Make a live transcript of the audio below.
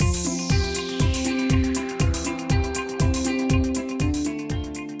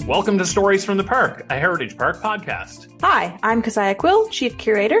Welcome to Stories from the Park, a Heritage Park podcast. Hi, I'm Kesia Quill, Chief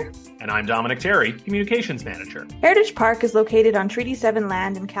Curator. And I'm Dominic Terry, Communications Manager. Heritage Park is located on Treaty 7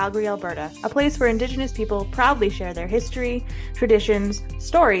 land in Calgary, Alberta, a place where Indigenous people proudly share their history, traditions,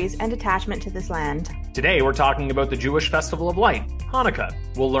 stories, and attachment to this land. Today we're talking about the Jewish Festival of Light, Hanukkah.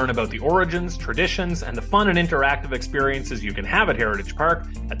 We'll learn about the origins, traditions, and the fun and interactive experiences you can have at Heritage Park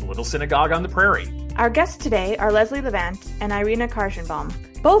at the Little Synagogue on the Prairie. Our guests today are Leslie Levant and Irina Karchenbaum,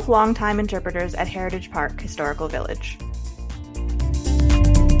 both longtime interpreters at Heritage Park Historical Village.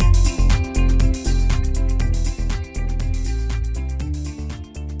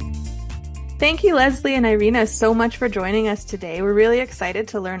 Thank you, Leslie and Irina, so much for joining us today. We're really excited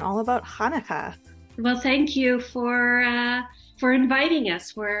to learn all about Hanukkah. Well, thank you for inviting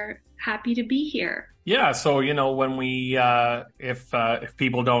us. We're happy to be here. Yeah, so when we if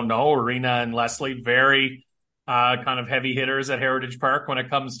people don't know, Irina and Leslie, very kind of heavy hitters at Heritage Park when it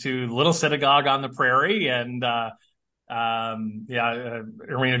comes to Little Synagogue on the Prairie, and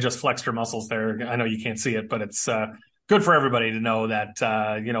Irina just flexed her muscles there. I know you can't see it, but it's good for everybody to know that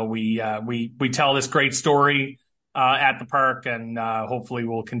we tell this great story at the park, and hopefully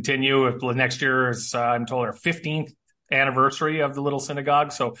we'll continue. If next year is, I'm told, our 15th anniversary of the Little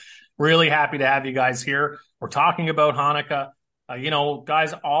Synagogue, so really happy to have you guys here. We're talking about Hanukkah.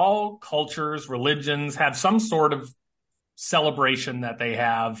 Guys, all cultures, religions have some sort of celebration that they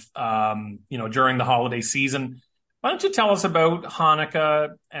have, during the holiday season. Why don't you tell us about Hanukkah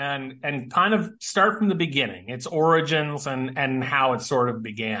and kind of start from the beginning, its origins and how it sort of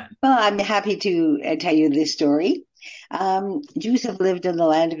began? Well, I'm happy to tell you this story. Jews have lived in the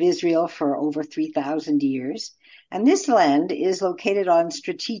land of Israel for over 3,000 years, and this land is located on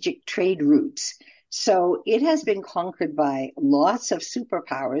strategic trade routes. So it has been conquered by lots of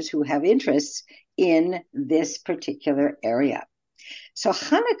superpowers who have interests in this particular area. So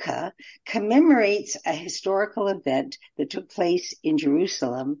Hanukkah commemorates a historical event that took place in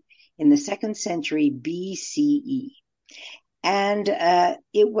Jerusalem in the 2nd century BCE. And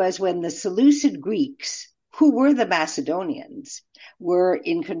it was when the Seleucid Greeks, who were the Macedonians, were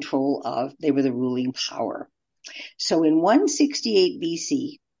in control of, they were the ruling power. So in 168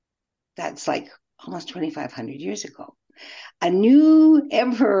 BC, that's like almost 2,500 years ago, a new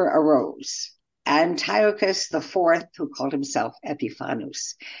emperor arose, Antiochus IV, who called himself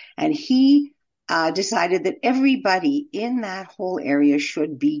Epiphanes. And he decided that everybody in that whole area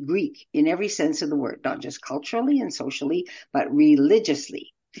should be Greek in every sense of the word, not just culturally and socially, but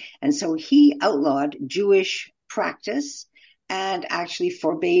religiously. And so he outlawed Jewish practice and actually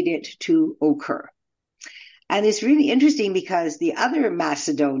forbade it to occur. And it's really interesting because the other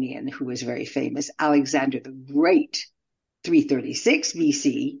Macedonian who was very famous, Alexander the Great, 336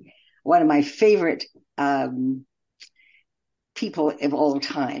 BC, one of my favorite people of all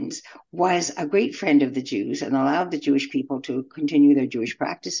times, was a great friend of the Jews and allowed the Jewish people to continue their Jewish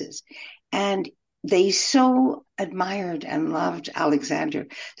practices. And they so admired and loved Alexander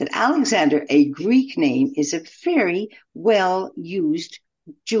that Alexander, a Greek name, is a very well used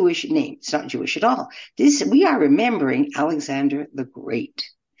Jewish name. It's not Jewish at all. We are remembering Alexander the Great.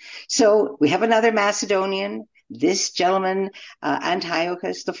 So we have another Macedonian, this gentleman,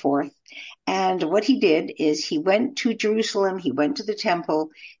 Antiochus IV. And what he did is he went to Jerusalem, he went to the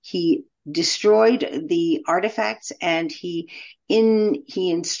temple, he destroyed the artifacts, and he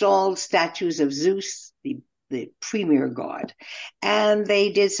installed statues of Zeus, the premier god, and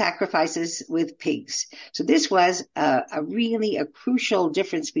they did sacrifices with pigs. So this was a really crucial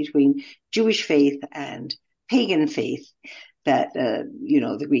difference between Jewish faith and pagan faith, that,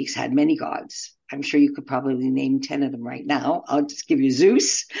 the Greeks had many gods. I'm sure you could probably name 10 of them right now. I'll just give you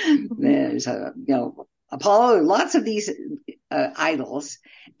Zeus. There's Apollo, lots of these idols,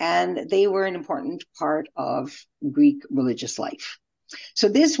 and they were an important part of Greek religious life. So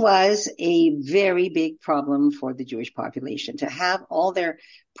this was a very big problem for the Jewish population, to have all their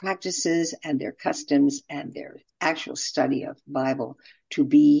practices and their customs and their actual study of the Bible to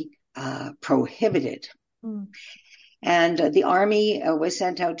be prohibited. And the army was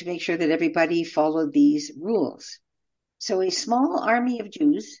sent out to make sure that everybody followed these rules. So a small army of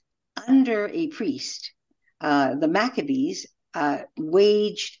Jews under a priest, the Maccabees,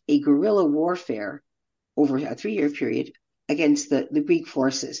 waged a guerrilla warfare over a 3-year period against the Greek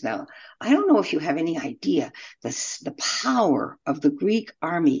forces. Now, I don't know if you have any idea the power of the Greek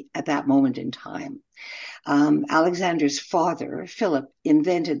army at that moment in time. Alexander's father, Philip,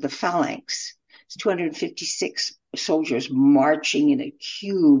 invented the phalanx. It's 256 soldiers marching in a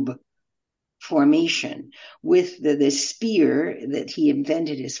cube formation with the spear that he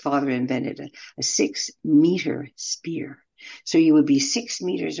invented. His father invented a 6-meter spear. So you would be 6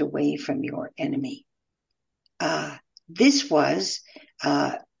 meters away from your enemy. This was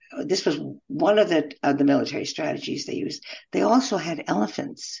one of the military strategies they used. They also had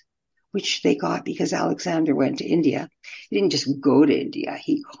elephants, which they got because Alexander went to India. He didn't just go to India,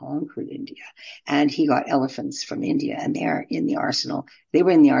 he conquered India. And he got elephants from India, and they're in the arsenal. They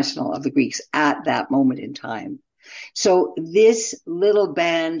were in the arsenal of the Greeks at that moment in time. So this little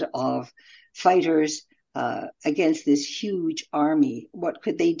band of fighters against this huge army, what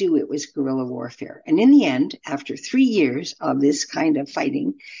could they do? It was guerrilla warfare. And in the end, after 3 years of this kind of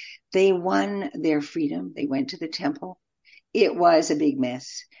fighting, they won their freedom. They went to the temple. It was a big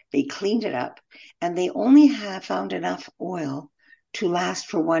mess. They cleaned it up, and they only found enough oil to last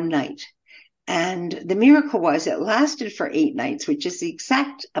for 1 night. And the miracle was it lasted for 8 nights, which is the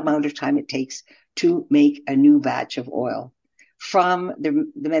exact amount of time it takes to make a new batch of oil from the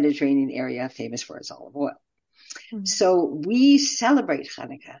Mediterranean area, famous for its olive oil. Mm-hmm. So we celebrate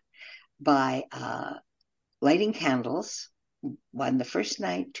Hanukkah by lighting candles, one the first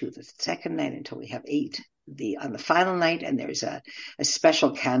night, 2 the second night, until we have 8 on the final night. And there's a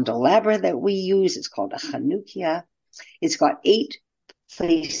special candelabra that we use. It's called a Hanukkah. It's got 8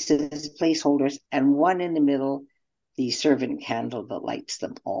 placeholders, and 1 in the middle, the servant candle that lights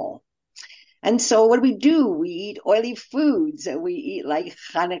them all. And so what do? We eat oily foods. We eat like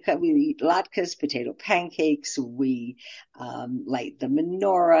Hanukkah. We eat latkes, potato pancakes. We light the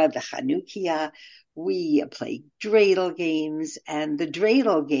menorah, the Hanukkah. We play dreidel games. And the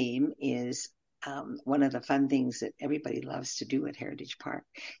dreidel game is one of the fun things that everybody loves to do at Heritage Park.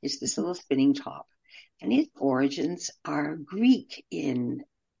 It's this little spinning top. And its origins are Greek in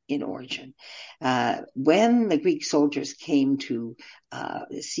origin. When the Greek soldiers came to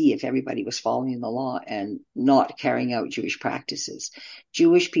see if everybody was following the law and not carrying out Jewish practices,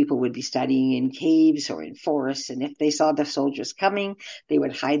 Jewish people would be studying in caves or in forests, and if they saw the soldiers coming, they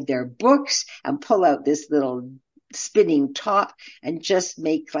would hide their books and pull out this little spinning top and just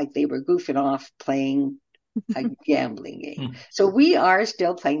make like they were goofing off playing a gambling game. So we are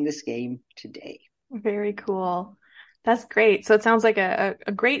still playing this game today. Very cool. That's great. So it sounds like a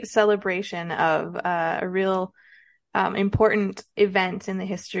great celebration of a real important event in the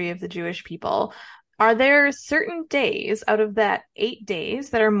history of the Jewish people. Are there certain days out of that 8 days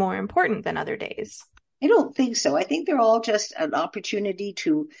that are more important than other days? I don't think so. I think they're all just an opportunity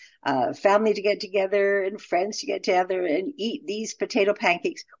to family to get together and friends to get together and eat these potato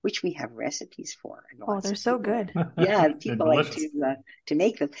pancakes, which we have recipes for. Oh, they're so good. Yeah, people like to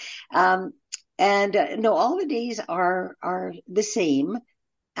make them. No, all the days are the same.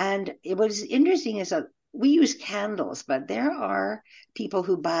 And what's interesting is that we use candles, but there are people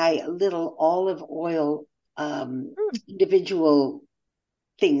who buy little olive oil individual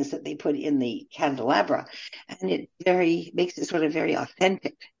things that they put in the candelabra, and it makes it sort of very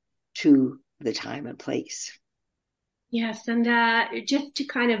authentic to the time and place. Yes, and just to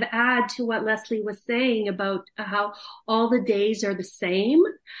kind of add to what Leslie was saying about how all the days are the same,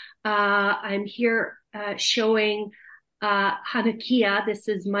 I'm here showing Hanukkah. This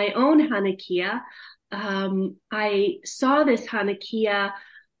is my own Hanukkah. I saw this Hanukkah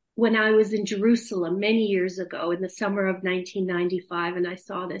when I was in Jerusalem many years ago in the summer of 1995, and I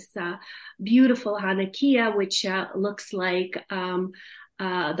saw this beautiful Hanukkah, which looks like the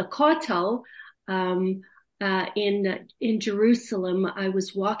Kotel in Jerusalem. I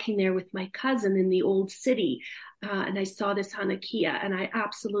was walking there with my cousin in the old city, and I saw this Hanukkah, and I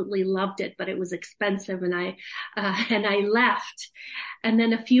absolutely loved it, but it was expensive, and I left. And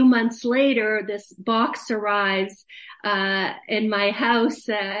then a few months later, this box arrives in my house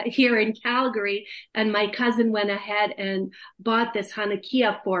here in Calgary, and my cousin went ahead and bought this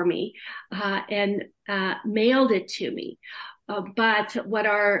Hanukkah for me and mailed it to me. But what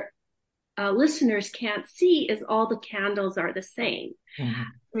our listeners can't see is all the candles are the same. Mm-hmm.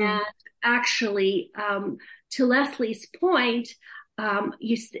 And actually, to Leslie's point,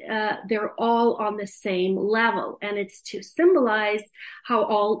 they're all on the same level, and it's to symbolize how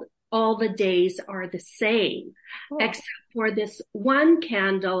all the days are the same, except for this one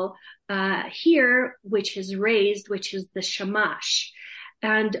candle here, which is raised, which is the shamash.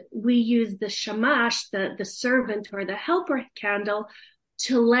 And we use the shamash, the servant or the helper candle,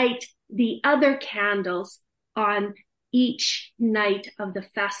 to light the other candles on each night of the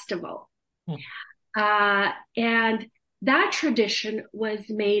festival. And that tradition was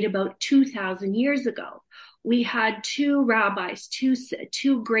made about 2,000 years ago. We had 2 rabbis,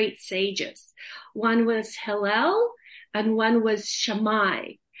 two great sages. One was Hillel and one was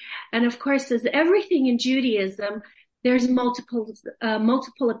Shammai. And of course, as everything in Judaism, there's multiple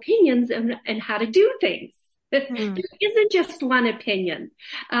opinions on how to do things. There isn't just one opinion.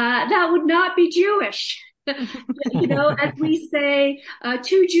 That would not be Jewish. As we say,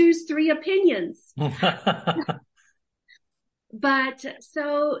 2 Jews, 3 opinions. But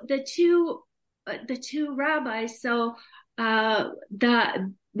so the two rabbis,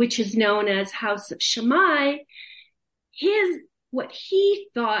 which is known as House of Shammai, what he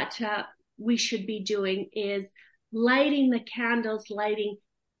thought we should be doing is lighting the candles, lighting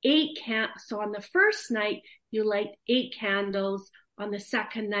 8 candles. So on the first night, you light 8 candles. On the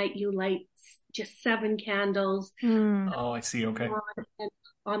second night, you light just 7 candles. Oh, I see. Okay. And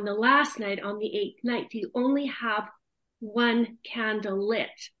on the last night, on the 8th night, you only have 1 candle lit.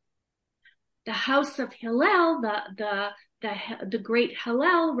 The House of Hillel, the great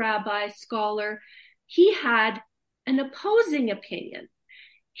Hillel rabbi scholar, he had an opposing opinion.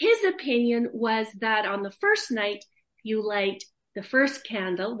 His opinion was that on the first night, you light the first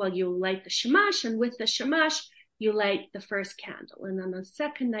candle, you light the shamash, and with the shamash, you light the first candle. And on the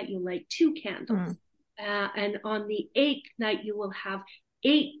second night, you light 2 candles. And on the 8th night, you will have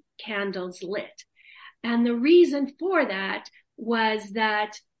 8 candles lit. And the reason for that was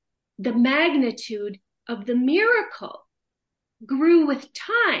that the magnitude of the miracle grew with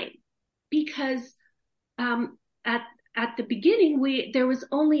time, because at the beginning, there was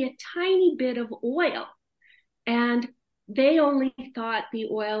only a tiny bit of oil, and they only thought the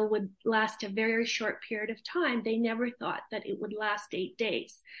oil would last a very short period of time. They never thought that it would last 8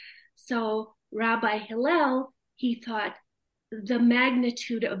 days. So Rabbi Hillel, he thought the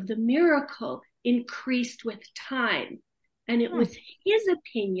magnitude of the miracle increased with time. And it was his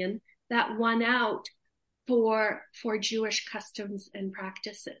opinion that won out for Jewish customs and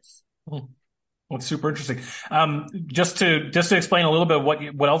practices. Well, it's super interesting. Just to explain a little bit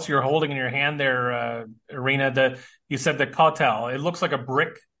what else you're holding in your hand there, Irina. You said the kotel. It looks like a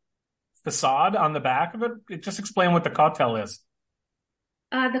brick facade on the back of it. Just explain what the kotel is.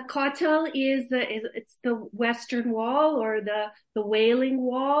 The kotel is it's the Western Wall, or the Wailing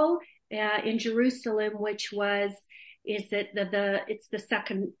Wall in Jerusalem, which it's the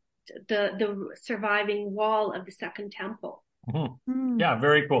second, the surviving wall of the Second Temple. Yeah,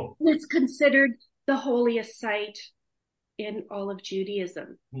 very cool. It's considered the holiest site in all of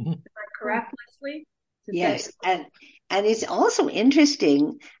Judaism. Am I correct, Leslie? Yes, and it's also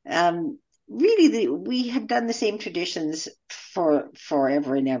interesting. Really, we have done the same traditions for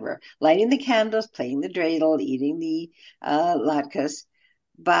forever and ever: lighting the candles, playing the dreidel, eating the latkes.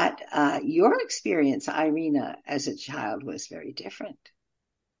 But your experience, Irina, as a child was very different.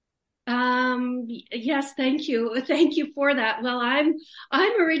 Yes, thank you. Thank you for that. Well, I'm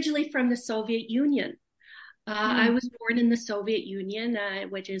originally from the Soviet Union. I was born in the Soviet Union,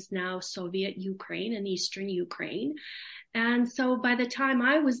 which is now Soviet Ukraine and Eastern Ukraine. And so by the time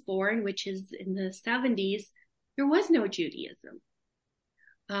I was born, which is in the 70s, there was no Judaism.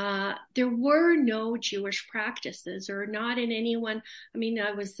 There were no Jewish practices, or not in anyone. I mean,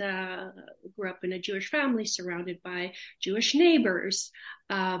 I grew up in a Jewish family surrounded by Jewish neighbors.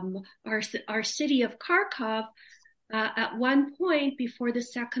 Our city of Kharkov, at one point before the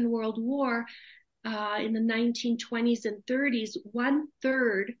Second World War, in the 1920s and 30s,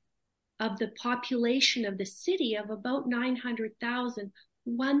 1/3 of the population of the city, of about 900,000,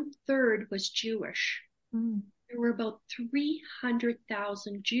 1/3 was Jewish. There were about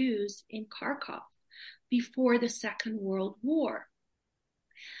 300,000 Jews in Kharkov before the Second World War.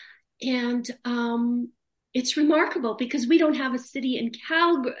 And it's remarkable, because we don't have a city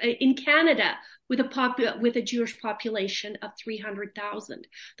in Canada with a Jewish population of 300,000.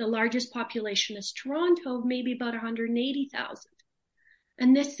 The largest population is Toronto, maybe about 180,000.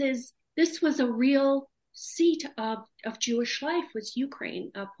 And this was a real seat of Jewish life, was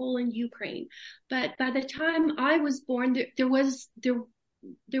Ukraine, Poland, Ukraine. But by the time I was born, there was no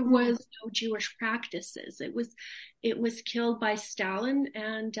Jewish practices. It was killed by Stalin,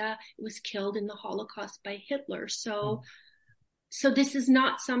 and it was killed in the Holocaust by Hitler. So this is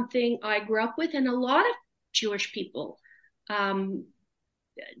not something I grew up with, and a lot of Jewish people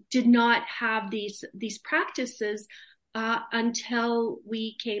did not have these practices until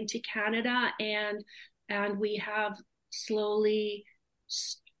we came to Canada, and we have slowly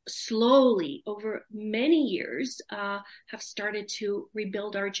over many years have started to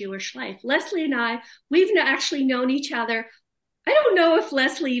rebuild our Jewish life. Leslie and we've actually known each other. I don't know if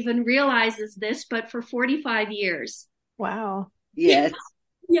Leslie even realizes this, but for 45 years. Wow. Yes.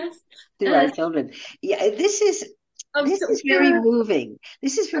 Yes. Through our children. Yeah, this is very moving.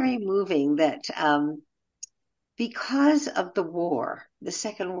 This is very moving that because of the war, the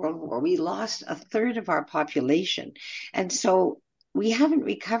Second World War, we lost 1/3 of our population. And so we haven't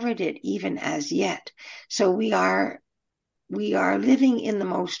recovered it even as yet. So we are living in the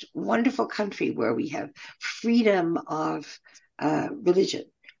most wonderful country where we have freedom of religion,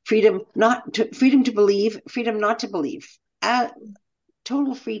 freedom to believe, freedom not to believe,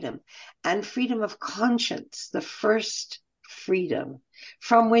 total freedom, and freedom of conscience, the first freedom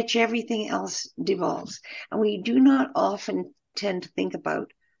from which everything else devolves. And we do not often tend to think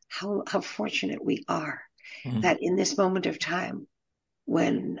about how fortunate we are that in this moment of time,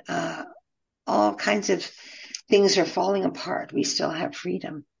 when all kinds of things are falling apart, we still have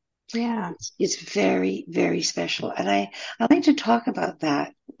freedom. Yeah. It's very, very special. And I like to talk about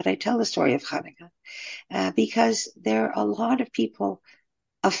that, but I tell the story of Hanukkah because there are a lot of people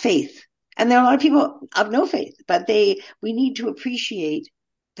of faith, and there are a lot of people of no faith, but we need to appreciate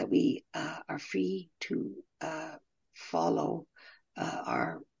that we are free to follow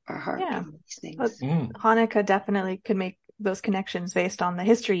our heart in these things. Hanukkah definitely could make those connections based on the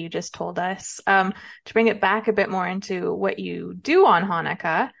history you just told us. To bring it back a bit more into what you do on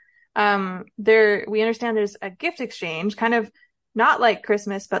Hanukkah, we understand there's a gift exchange, kind of not like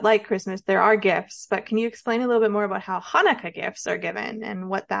Christmas, but like Christmas, there are gifts. But can you explain a little bit more about how Hanukkah gifts are given and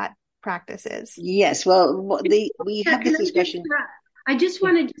what that practice is? Yes, well, we have this discussion. I just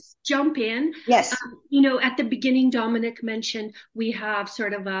want to just jump in. Yes. At the beginning, Dominic mentioned we have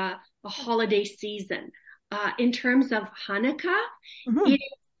sort of a holiday season. In terms of Hanukkah,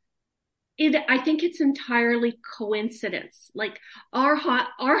 I think it's entirely coincidence. Like our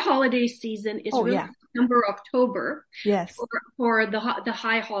holiday season is September, October. Yes. For the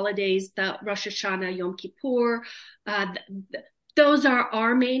high holidays, the Rosh Hashanah, Yom Kippur, those are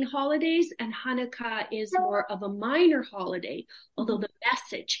our main holidays, and Hanukkah is more of a minor holiday, although the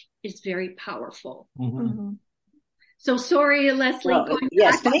message is very powerful. So sorry, Leslie.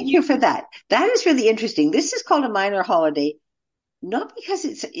 Yes, thank you for that. That is really interesting. This is called a minor holiday, not because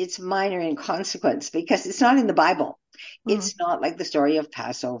it's minor in consequence, because it's not in the Bible. It's not like the story of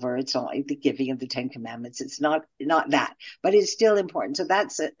Passover. It's not like the giving of the Ten Commandments. It's not that, but it's still important. So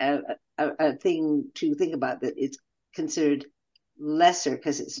that's a thing to think about, that it's considered lesser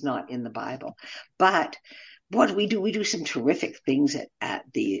because it's not in the Bible. But what do? We do some terrific things at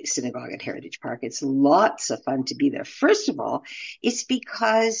the Synagogue at Heritage Park. It's lots of fun to be there. First of all, it's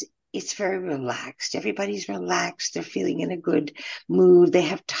because it's very relaxed. Everybody's relaxed. They're feeling in a good mood. They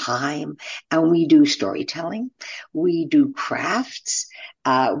have time. And we do storytelling. We do crafts.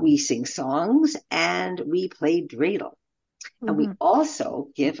 We sing songs, and we play dreidel. And we also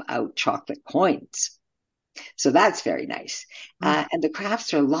give out chocolate coins. So that's very nice. And the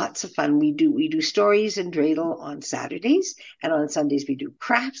crafts are lots of fun. We do stories and dreidel on Saturdays, and on Sundays we do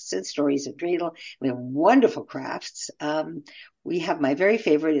crafts and stories and dreidel. We have wonderful crafts. We have my very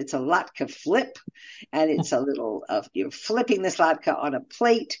favorite. It's a latke flip, and it's a little of you're flipping this latke on a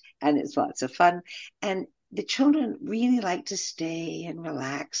plate, and it's lots of fun. And the children really like to stay and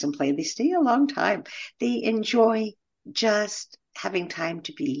relax and play. They stay a long time. They enjoy just having time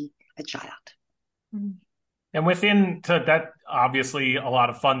to be a child. And within that, obviously, a lot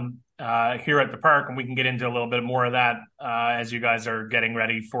of fun here at the park, and we can get into a little bit more of that as you guys are getting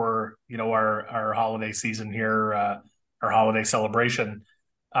ready for our holiday season here, our holiday celebration.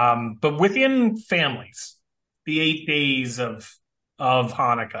 But within families, the 8 days of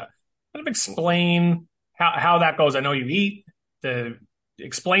Hanukkah, kind of explain how that goes. I know you eat.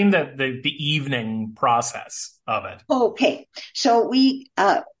 Explain the evening process of it. Okay, so we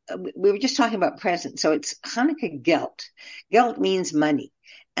were just talking about presents. So it's Hanukkah gelt. Gelt means money.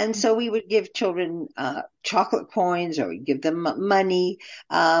 And so we would give children chocolate coins, or we give them money.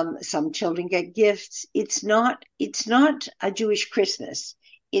 Some children get gifts. It's not a Jewish Christmas.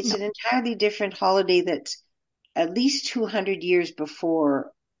 It's an entirely different holiday that's at least 200 years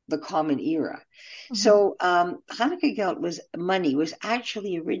before the Common Era. So Hanukkah gelt was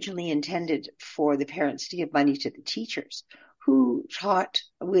actually originally intended for the parents to give money to the teachers, who taught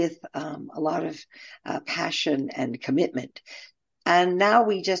with a lot of passion and commitment. And now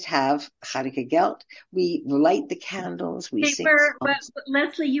we just have Hanukkah gelt. We light the candles. We sing songs. But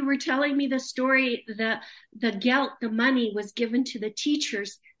Leslie, you were telling me the story that the gelt, the money, was given to the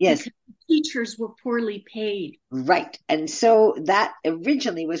teachers. Yes. Because the teachers were poorly paid. Right. And so that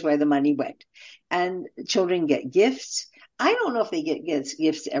originally was where the money went. And children get gifts. I don't know if they get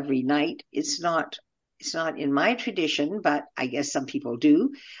gifts every night. It's not in my tradition, but I guess some people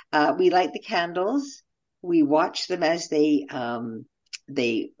do. We light the candles. We watch them as they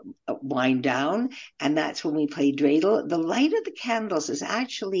wind down, and that's when we play dreidel. The light of the candles is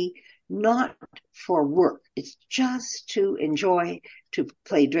actually not for work. It's just to enjoy, to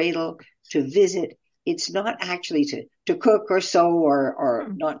play dreidel, to visit, it's not actually to cook or sew or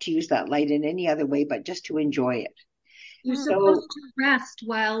not to use that light in any other way, but just to enjoy it. You're supposed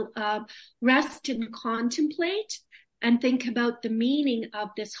to rest and contemplate and think about the meaning of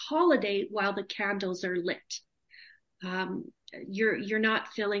this holiday while the candles are lit. You're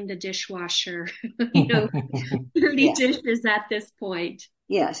not filling the dishwasher, dirty dishes at this point.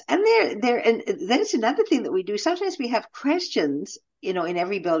 Yes. And and that's another thing that we do. Sometimes we have questions, in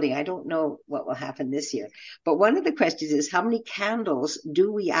every building. I don't know what will happen this year, but one of the questions is, how many candles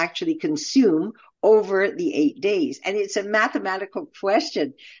do we actually consume over the 8 days? And it's a mathematical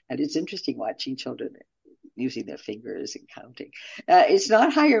question. And it's interesting watching children using their fingers and counting. It's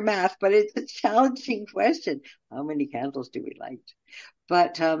not higher math, but it's a challenging question. How many candles do we light?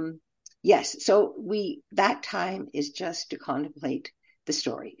 But yes, so that time is just to contemplate the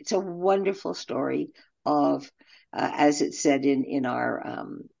story. It's a wonderful story of, as it said in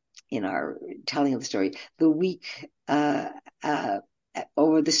our telling of the story, the weak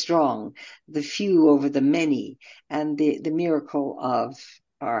over the strong, the few over the many, and the miracle of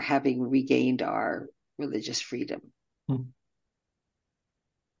our having regained our religious freedom.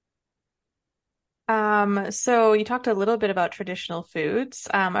 So you talked a little bit about traditional foods.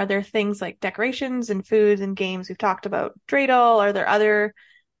 Are there things like decorations and foods and games? We've talked about dreidel. Are there other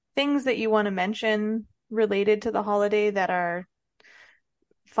things that you want to mention related to the holiday that are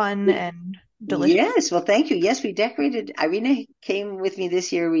fun and delicious? Yes, well, thank you. Yes, we decorated. Irina came with me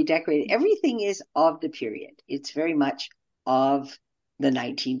this year. We decorated. Everything is of the period. It's very much of the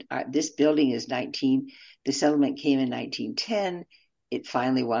 19. This building is 19. The settlement came in 1910. It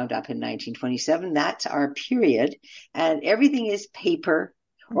finally wound up in 1927. That's our period. And everything is paper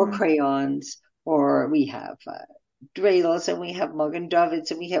or crayons, or we have dreidels, and we have mug and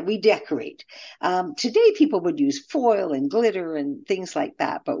dovets, and we decorate. Today people would use foil and glitter and things like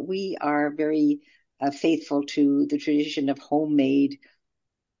that, but we are very faithful to the tradition of homemade,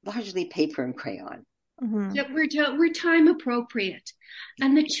 largely paper and crayon. Yeah, we're time appropriate,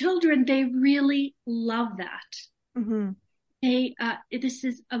 and the children, they really love that. This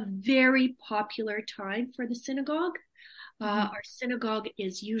is a very popular time for the synagogue. Our synagogue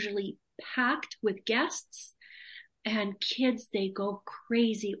is usually packed with guests, and kids, they go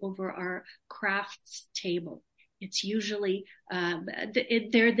crazy over our crafts table. It's usually,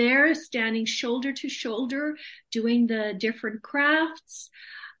 they're there standing shoulder to shoulder doing the different crafts.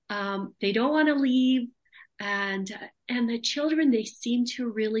 They don't want to leave. And the children, they seem to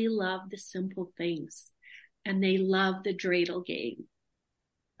really love the simple things. And they love the dreidel game.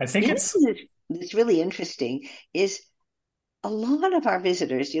 I think it's really interesting is a lot of our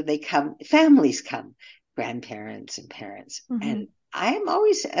visitors, they come, families come, grandparents and parents. And I am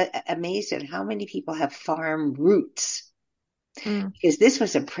always amazed at how many people have farm roots, because this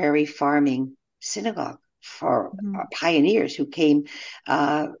was a prairie farming synagogue for pioneers who came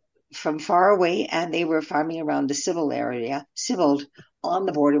from far away, and they were farming around the Sibbald on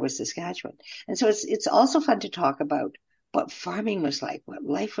the border with Saskatchewan. And so it's also fun to talk about what farming was like, what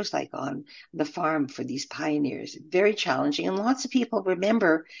life was like on the farm for these pioneers. Very challenging. And lots of people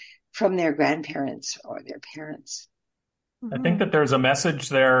remember from their grandparents or their parents. I think that there's a message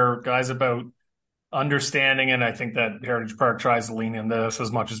there, guys, about understanding, and I think that Heritage Park tries to lean in this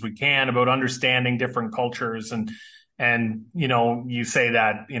as much as we can, about understanding different cultures. And you say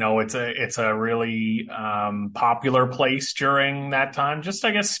that, it's a really popular place during that time. Just,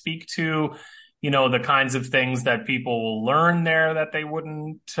 I guess, speak to, the kinds of things that people will learn there that they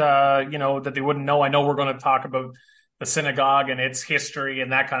wouldn't, that they wouldn't know. I know we're going to talk about the synagogue and its history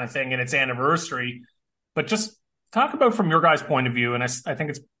and that kind of thing and its anniversary, but just talk about from your guys' point of view. And I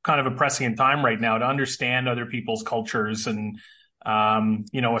think it's kind of a pressing time right now to understand other people's cultures and,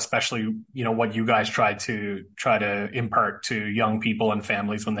 especially, what you guys try to impart to young people and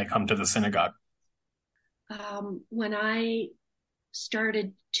families when they come to the synagogue. When I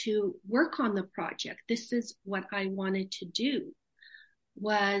started to work on the project, this is what I wanted to do,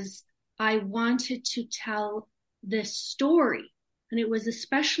 was I wanted to tell this story. And it was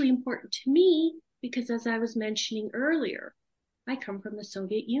especially important to me because, as I was mentioning earlier, I come from the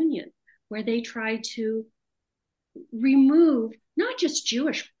Soviet Union, where they tried to remove not just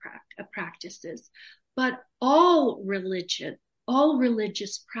Jewish practices, but all religious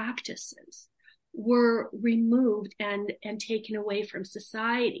practices were removed and taken away from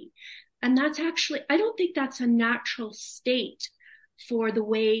society. And that's actually, I don't think that's a natural state for the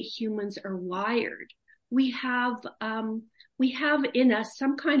way humans are wired. We have in us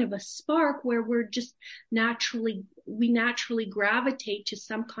some kind of a spark where we naturally gravitate to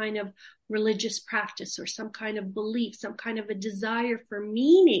some kind of religious practice or some kind of belief, some kind of a desire for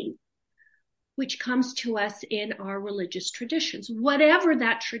meaning, which comes to us in our religious traditions, whatever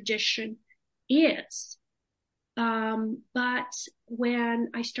that tradition is. But when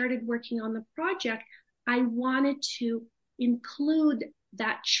I started working on the project, I wanted to include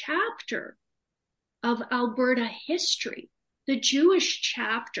that chapter of Alberta history, the Jewish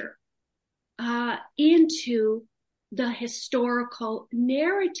chapter, into the historical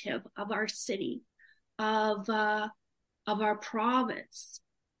narrative of our city, of our province.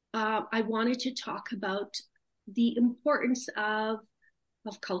 I wanted to talk about the importance of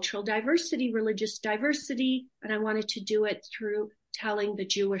cultural diversity, religious diversity, and I wanted to do it through telling the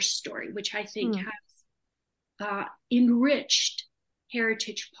Jewish story, which I think has enriched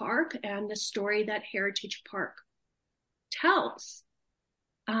Heritage Park and the story that Heritage Park tells.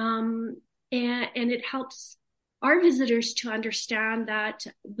 And it helps our visitors to understand that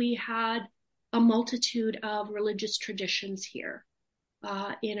we had a multitude of religious traditions here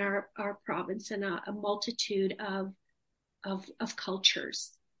in our province, and a multitude of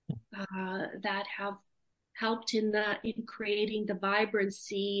cultures that have helped in creating the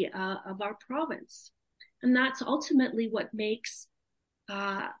vibrancy of our province. And that's ultimately what makes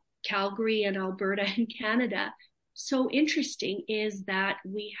Calgary and Alberta and Canada so interesting, is that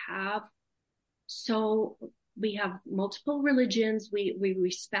we have multiple religions. We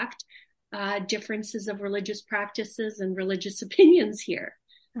respect differences of religious practices and religious opinions here.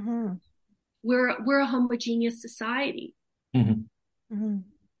 Mm-hmm. We're a homogeneous society. Mm-hmm. Mm-hmm.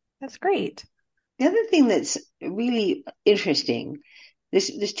 That's great. The other thing that's really interesting,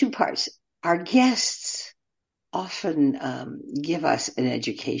 there's two parts. Our guests often give us an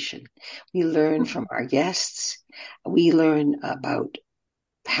education. We learn from our guests. We learn about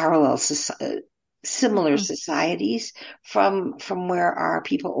parallel similar societies from where our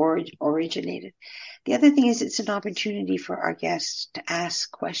people originated. The other thing is, it's an opportunity for our guests to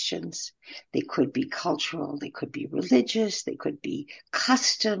ask questions. They could be cultural, they could be religious, they could be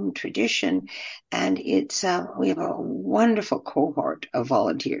custom, tradition, and it's we have a wonderful cohort of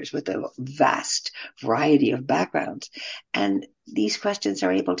volunteers with a vast variety of backgrounds, and these questions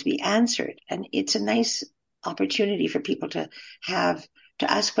are able to be answered, and it's a nice opportunity for people to ask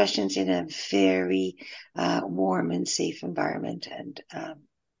questions in a very warm and safe environment. And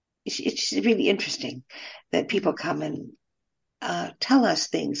it's really interesting that people come and tell us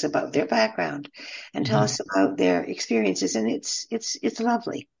things about their background and tell us about their experiences, and it's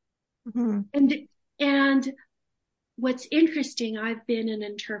lovely. Mm-hmm. And what's interesting, I've been an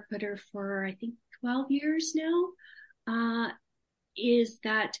interpreter for I think 12 years now, is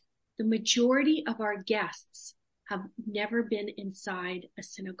that the majority of our guests have never been inside a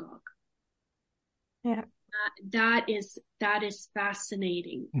synagogue. Yeah. That is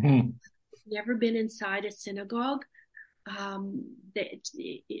fascinating. Mm-hmm. Never been inside a synagogue. To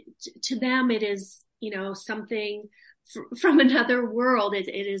them, it is, something from another world. It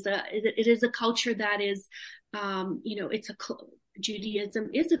is a culture that is, Judaism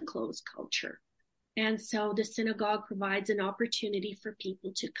is a closed culture. And so the synagogue provides an opportunity for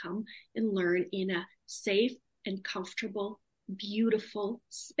people to come and learn in a safe and comfortable, beautiful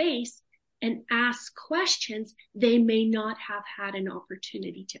space, and ask questions they may not have had an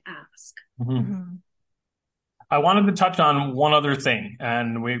opportunity to ask. Mm-hmm. Mm-hmm. I wanted to touch on one other thing,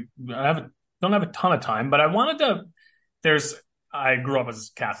 and don't have a ton of time, but I wanted to. I grew up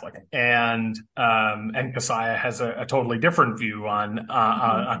as Catholic, and Kesia has a totally different view on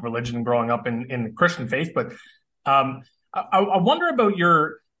religion, growing up in the Christian faith. But I wonder about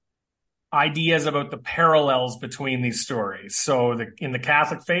your ideas about the parallels between these stories. So in the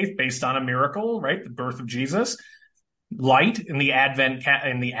Catholic faith, based on a miracle, right, the birth of Jesus, light in the Advent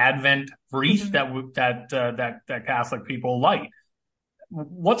wreath that Catholic people light.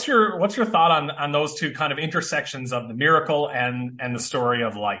 What's your thought on those two kind of intersections of the miracle and the story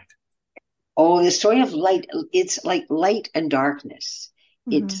of light? Oh, the story of light, it's like light and darkness.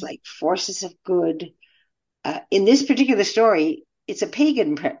 Mm-hmm. It's like forces of good. In this particular story, it's a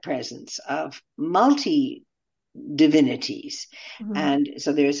pagan presence of multi-divinities. Mm-hmm. And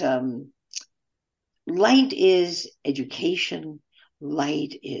so there's light is education,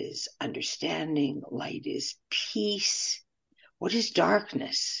 light is understanding, light is peace. What is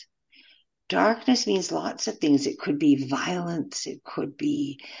darkness? Darkness means lots of things. It could be violence, it could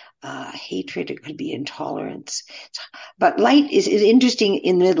be hatred, it could be intolerance. But light is interesting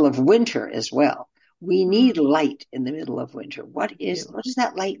in the middle of winter as well. We need light in the middle of winter. What does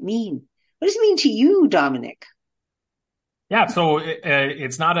that light mean? What does it mean to you, Dominic? Yeah, so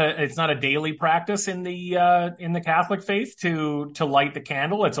it's not a daily practice in the Catholic faith to light the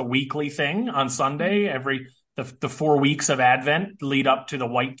candle. It's a weekly thing on Sunday. the 4 weeks of Advent lead up to the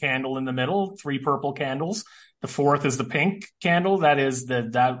white candle in the middle, 3 purple candles. The 4th is the pink candle. That is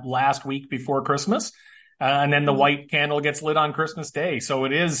that last week before Christmas. And then the white candle gets lit on Christmas Day. So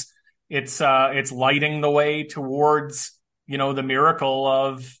it's lighting the way towards, the miracle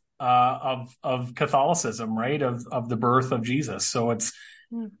of Catholicism, right? Of the birth of Jesus. So it's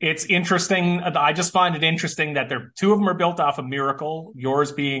interesting. I just find it interesting that 2 of them are built off a miracle.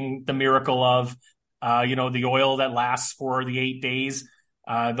 Yours being the miracle of, the oil that lasts for the 8 days,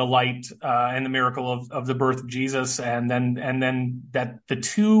 the light, and the miracle of the birth of Jesus. And then that the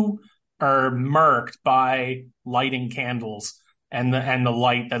 2 are marked by lighting candles and the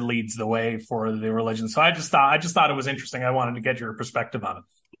light that leads the way for the religion. So I just thought it was interesting. I wanted to get your perspective on it.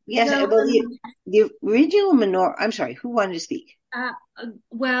 Yes, well, the original menorah. I'm sorry, who wanted to speak?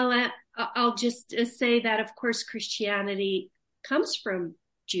 I'll just say that, of course, Christianity comes from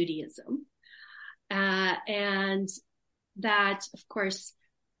Judaism, and that, of course,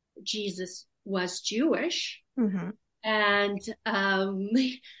 Jesus was Jewish, and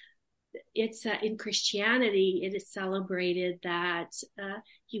it's in Christianity, it is celebrated that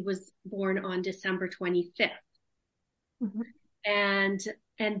he was born on December 25th, and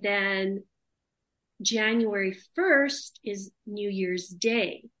then January 1st is New Year's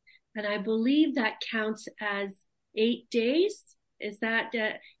Day, and I believe that counts as 8 days. Is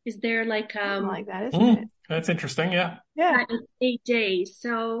there like something like that, isn't it? That's interesting. Yeah. It's 8 days.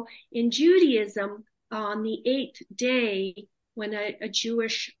 So in Judaism, on the 8th day, when a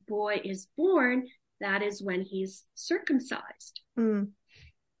Jewish boy is born, that is when he's circumcised.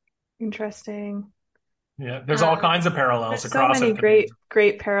 Interesting. Yeah, there's all kinds of parallels across. So many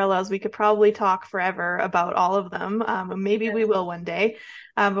great parallels. We could probably talk forever about all of them. Maybe we will one day.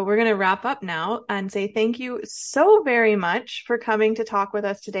 But we're going to wrap up now and say thank you so very much for coming to talk with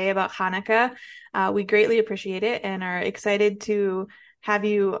us today about Hanukkah. We greatly appreciate it and are excited to have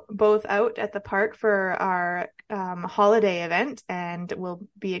you both out at the park for our holiday event, and we'll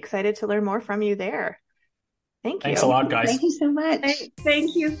be excited to learn more from you there. Thank you. Thanks a lot, guys. Thank you so much.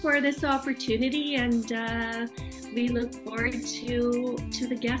 Thank you for this opportunity, and we look forward to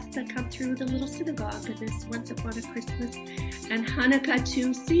the guests that come through the little synagogue in this Once Upon a Christmas and Hanukkah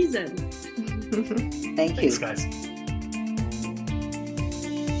 2 season. Thank you. Thanks, guys.